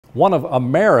One of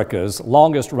America's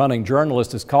longest running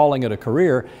journalists is calling it a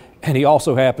career, and he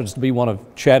also happens to be one of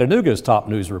Chattanooga's top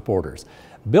news reporters.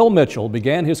 Bill Mitchell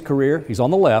began his career, he's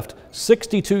on the left,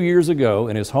 62 years ago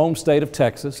in his home state of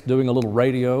Texas, doing a little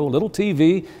radio, a little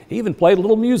TV, he even played a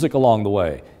little music along the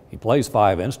way. He plays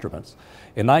 5 instruments.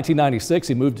 In 1996,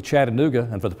 he moved to Chattanooga,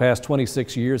 and for the past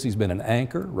 26 years, he's been an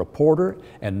anchor, reporter,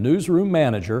 and newsroom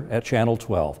manager at Channel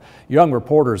 12. Young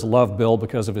reporters love Bill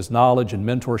because of his knowledge and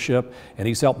mentorship, and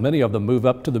he's helped many of them move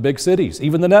up to the big cities,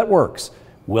 even the networks.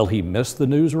 Will he miss the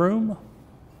newsroom?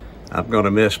 I'm going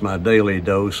to miss my daily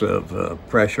dose of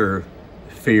pressure,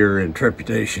 fear, and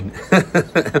trepidation.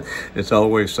 It's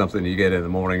always something you get in the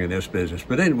morning in this business.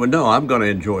 But anyway, no, I'm going to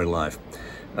enjoy life.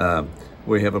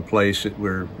 We have a place that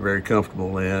we're very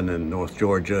comfortable in North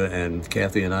Georgia, and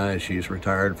Kathy and I, she's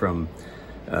retired from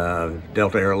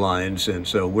Delta Airlines, and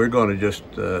so we're going to just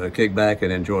kick back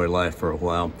and enjoy life for a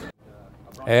while.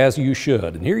 As you should.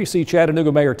 And here you see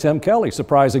Chattanooga Mayor Tim Kelly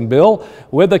surprising Bill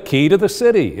with the key to the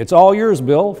city. It's all yours,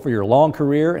 Bill, for your long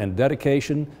career and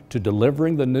dedication to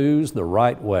delivering the news the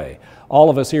right way. All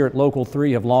of us here at Local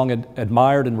 3 have long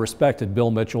admired and respected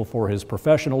Bill Mitchell for his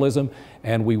professionalism,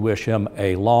 and we wish him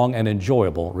a long and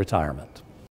enjoyable retirement.